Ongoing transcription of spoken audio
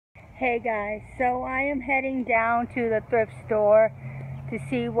Hey guys, so I am heading down to the thrift store to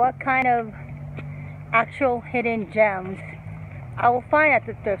see what kind of actual hidden gems I will find at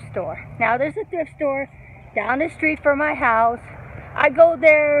the thrift store. Now there's a thrift store down the street from my house. I go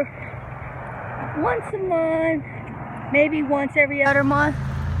there once a month, maybe once every other month,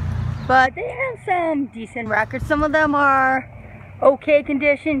 but they have some decent records. Some of them are okay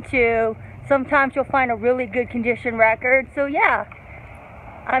condition too. Sometimes you'll find a really good condition record. So yeah,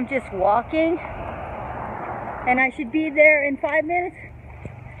 I'm just walking and I should be there in 5 minutes,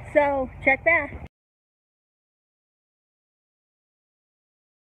 so check back.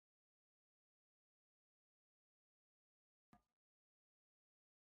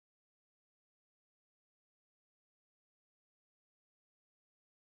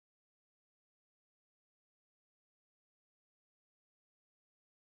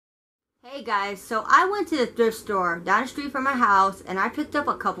 Hey guys, so I went to the thrift store down the street from my house and I picked up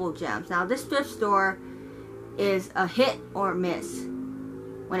a couple of gems. Now this thrift store is a hit or miss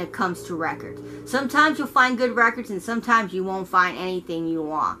when it comes to records. Sometimes you'll find good records and sometimes you won't find anything you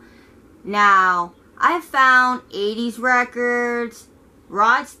want. Now, I found 80s records,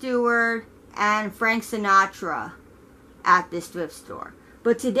 Rod Stewart, and Frank Sinatra at this thrift store.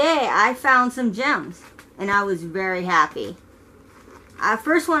 But today I found some gems and I was very happy.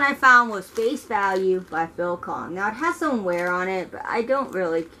 First one I found was Face Value by Phil Collins. Now it has some wear on it, but I don't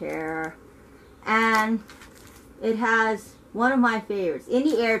really care. And it has one of my favorites, In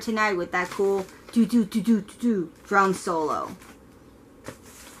the Air Tonight, with that cool do drum solo.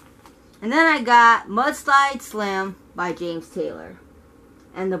 And then I got Mudslide Slim by James Taylor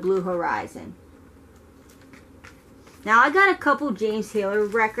and The Blue Horizon. Now I got a couple James Taylor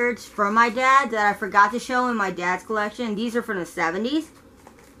records from my dad that I forgot to show in my dad's collection. These are from the 70s.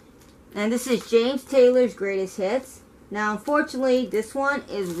 And this is James Taylor's Greatest Hits. Now unfortunately this one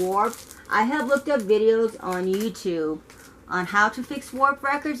is warped. I have looked up videos on YouTube on how to fix warped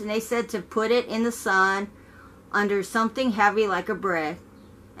records, and they said to put it in the sun under something heavy like a brick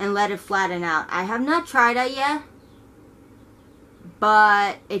and let it flatten out. I have not tried that yet,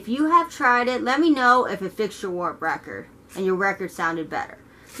 but if you have tried it, let me know if it fixed your warped record and your record sounded better.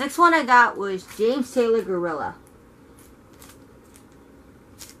 Next one I got was James Taylor Gorilla.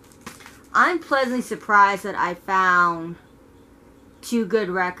 I'm pleasantly surprised that I found two good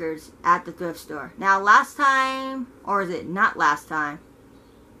records at the thrift store. Now last time, or is it not last time,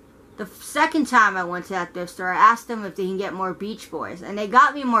 the second time I went to that thrift store, I asked them if they can get more Beach Boys. And they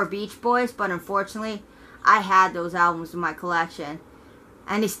got me more Beach Boys, but unfortunately, I had those albums in my collection.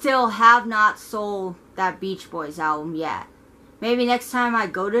 And they still have not sold that Beach Boys album yet. Maybe next time I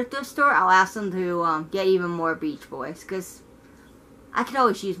go to the thrift store, I'll ask them to get even more Beach Boys, because I could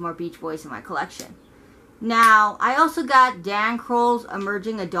always use more Beach Boys in my collection. Now, I also got Dan Kroll's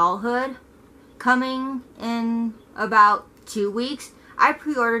Emerging Adulthood coming in about 2 weeks. I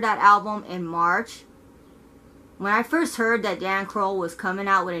pre-ordered that album in March. When I first heard that Dan Kroll was coming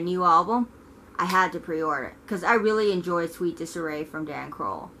out with a new album, I had to pre-order it because I really enjoyed Sweet Disarray from Dan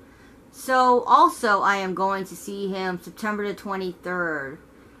Kroll. So, also, I am going to see him September the 23rd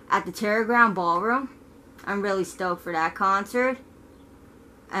at the Terra Ground Ballroom. I'm really stoked for that concert.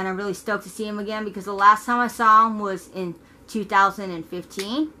 And I'm really stoked to see him again because the last time I saw him was in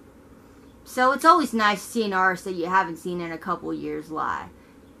 2015. So it's always nice to see an artist that you haven't seen in a couple years live.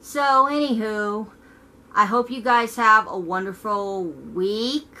 So anywho, I hope you guys have a wonderful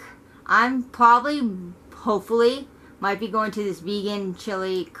week. I'm probably, hopefully, might be going to this vegan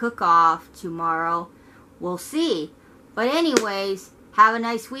chili cook-off tomorrow. We'll see. But anyways, have a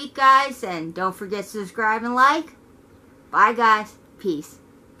nice week guys, and don't forget to subscribe and like. Bye guys. Peace.